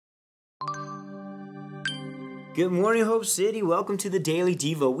Good morning, Hope City. Welcome to the Daily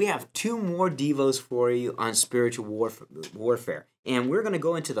Devo. We have two more Devos for you on spiritual warfare. And we're going to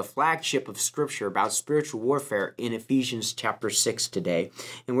go into the flagship of Scripture about spiritual warfare in Ephesians chapter 6 today.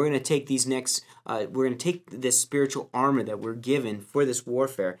 And we're going to take this spiritual armor that we're given for this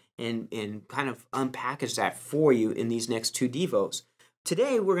warfare and kind of unpackage that for you in these next two Devos.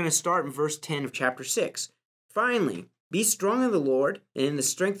 Today, we're going to start in verse 10 of chapter 6. Finally, be strong in the Lord and in the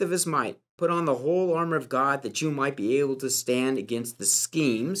strength of his might. Put on the whole armor of God that you might be able to stand against the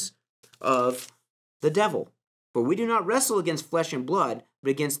schemes of the devil. For we do not wrestle against flesh and blood, but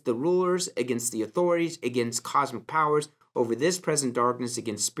against the rulers, against the authorities, against cosmic powers, over this present darkness,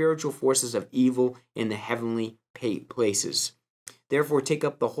 against spiritual forces of evil in the heavenly places. Therefore, take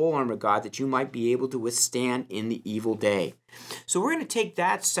up the whole armor of God that you might be able to withstand in the evil day. So we're going to take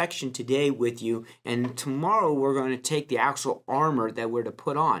that section today with you, and tomorrow we're going to take the actual armor that we're to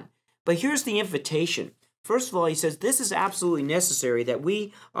put on. But here's the invitation. First of all, he says this is absolutely necessary that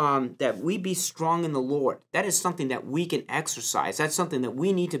we be strong in the Lord. That is something that we can exercise. That's something that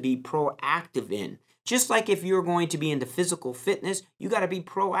we need to be proactive in. Just like if you're going to be into physical fitness, you got to be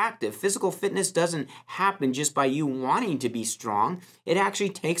proactive. Physical fitness doesn't happen just by you wanting to be strong. It actually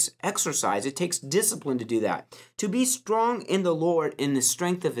takes exercise. It takes discipline to do that. To be strong in the Lord in the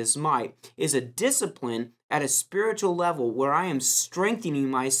strength of his might is a discipline at a spiritual level where I am strengthening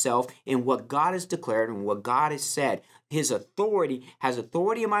myself in what God has declared and what God has said. His authority has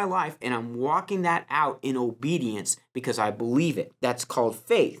authority in my life, and I'm walking that out in obedience because I believe it. That's called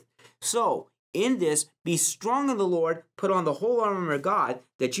faith. So, in this, be strong in the Lord, put on the whole armor of God,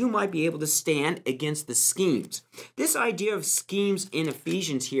 that you might be able to stand against the schemes. This idea of schemes in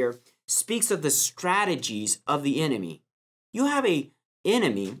Ephesians here speaks of the strategies of the enemy. You have an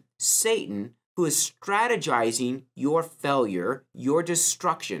enemy, Satan, who is strategizing your failure, your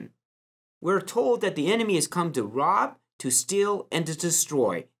destruction. We're told that the enemy has come to rob, to steal, and to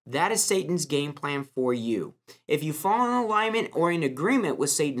destroy. That is Satan's game plan for you. If you fall in alignment or in agreement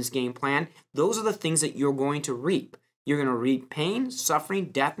with Satan's game plan, those are the things that you're going to reap. You're going to reap pain, suffering,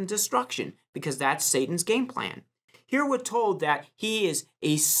 death, and destruction because that's Satan's game plan. Here we're told that he is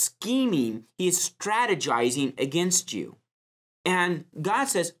he is strategizing against you. And God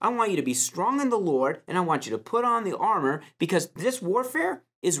says, I want you to be strong in the Lord, and I want you to put on the armor because this warfare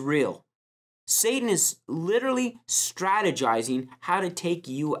is real. Satan is literally strategizing how to take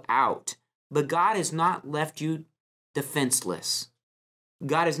you out. But God has not left you defenseless.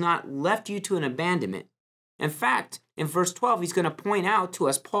 God has not left you to an abandonment. In fact, in verse 12, he's going to point out to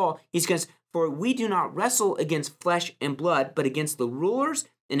us, Paul, he's going to say, for we do not wrestle against flesh and blood, but against the rulers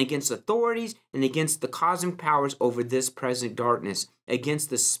and against authorities and against the cosmic powers over this present darkness, against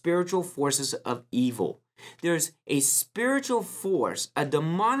the spiritual forces of evil. There's a spiritual force, a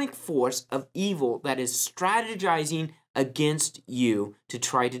demonic force of evil that is strategizing against you to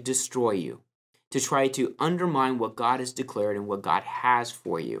try to destroy you, to try to undermine what God has declared and what God has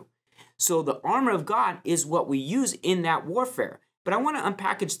for you. So the armor of God is what we use in that warfare. But I want to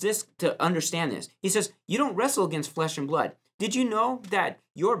unpackage this to understand this. He says, you don't wrestle against flesh and blood. Did you know that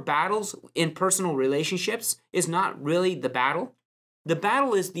your battles in personal relationships is not really the battle? The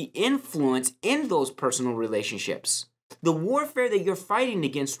battle is the influence in those personal relationships. The warfare that you're fighting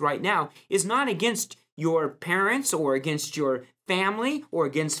against right now is not against your parents or against your family or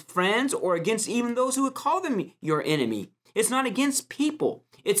against friends or against even those who would call them your enemy. It's not against people.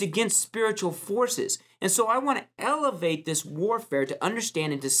 It's against spiritual forces. And so I want to elevate this warfare to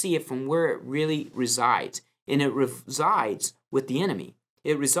understand and to see it from where it really resides. And it resides with the enemy.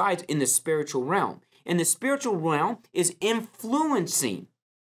 It resides in the spiritual realm. And the spiritual realm is influencing.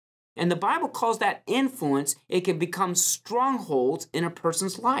 And the Bible calls that influence, it can become strongholds in a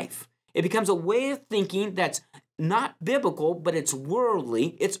person's life. It becomes a way of thinking that's not biblical, but it's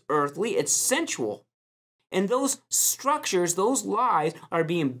worldly, it's earthly, it's sensual. And those structures, those lies are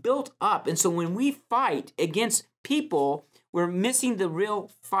being built up. And so when we fight against people, we're missing the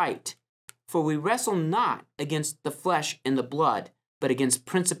real fight. For we wrestle not against the flesh and the blood, but against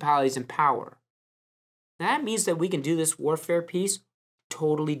principalities and power. That means that we can do this warfare piece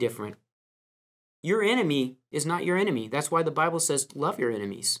totally different. Your enemy is not your enemy. That's why the Bible says love your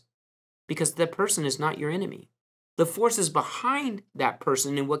enemies, because that person is not your enemy. The forces behind that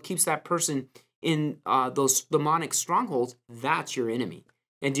person and what keeps that person in those demonic strongholds, that's your enemy.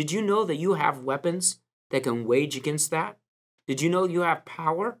 And did you know that you have weapons that can wage against that? Did you know you have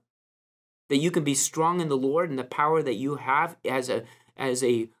power? That you can be strong in the Lord and the power that you have as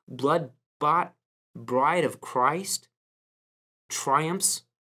a blood-bought bride of Christ triumphs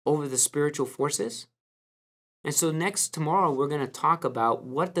over the spiritual forces? And so tomorrow we're going to talk about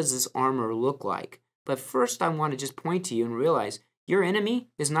what does this armor look like? But first, I want to just point to you and realize your enemy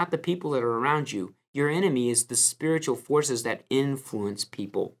is not the people that are around you. Your enemy is the spiritual forces that influence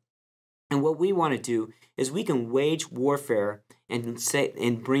people. And what we want to do is we can wage warfare and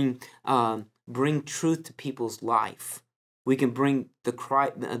bring truth to people's life. We can bring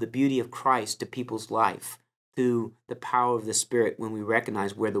the beauty of Christ to people's life through the power of the Spirit when we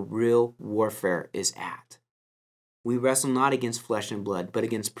recognize where the real warfare is at. We wrestle not against flesh and blood, but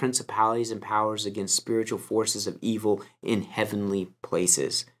against principalities and powers, against spiritual forces of evil in heavenly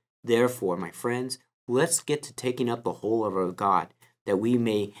places. Therefore, my friends, let's get to taking up the whole armor of God, that we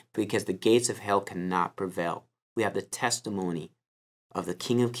may, because the gates of hell cannot prevail. We have the testimony of the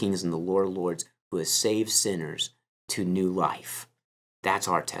King of Kings and the Lord of Lords, who has saved sinners to new life. That's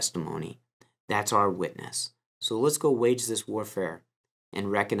our testimony. That's our witness. So let's go wage this warfare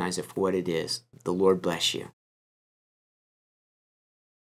and recognize it for what it is. The Lord bless you.